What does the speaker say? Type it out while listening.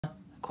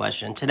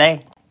question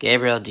today.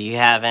 Gabriel, do you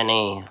have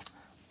any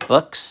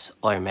books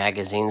or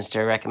magazines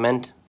to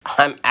recommend?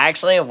 I'm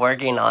actually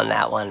working on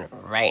that one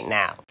right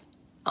now.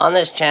 On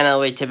this channel,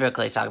 we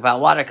typically talk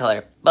about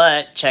watercolor,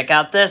 but check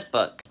out this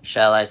book,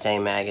 shall I say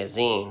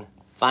magazine,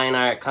 Fine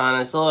Art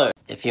Connoisseur.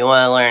 If you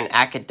want to learn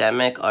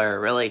academic or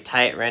really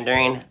tight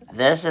rendering,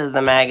 this is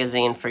the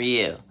magazine for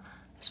you,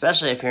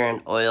 especially if you're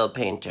an oil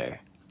painter.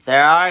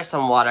 There are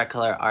some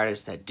watercolor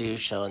artists that do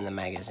show in the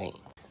magazine.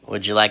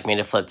 Would you like me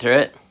to flip through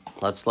it?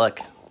 Let's look.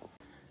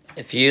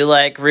 If you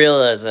like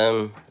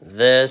realism,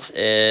 this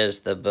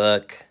is the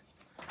book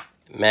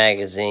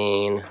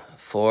magazine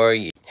for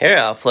you. Here,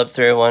 I'll flip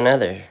through one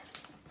other.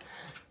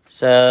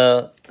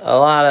 So,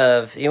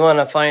 you want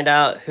to find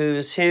out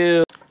who's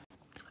who.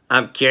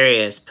 I'm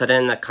curious, put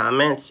in the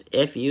comments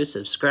if you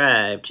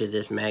subscribe to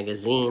this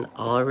magazine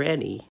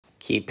already.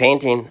 Keep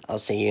painting. I'll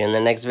see you in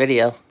the next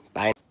video.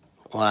 Bye.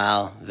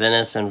 Wow,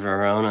 Venice and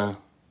Verona.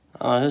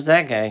 Oh, who's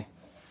that guy?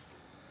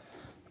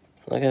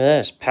 Look at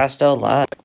this, pastel light.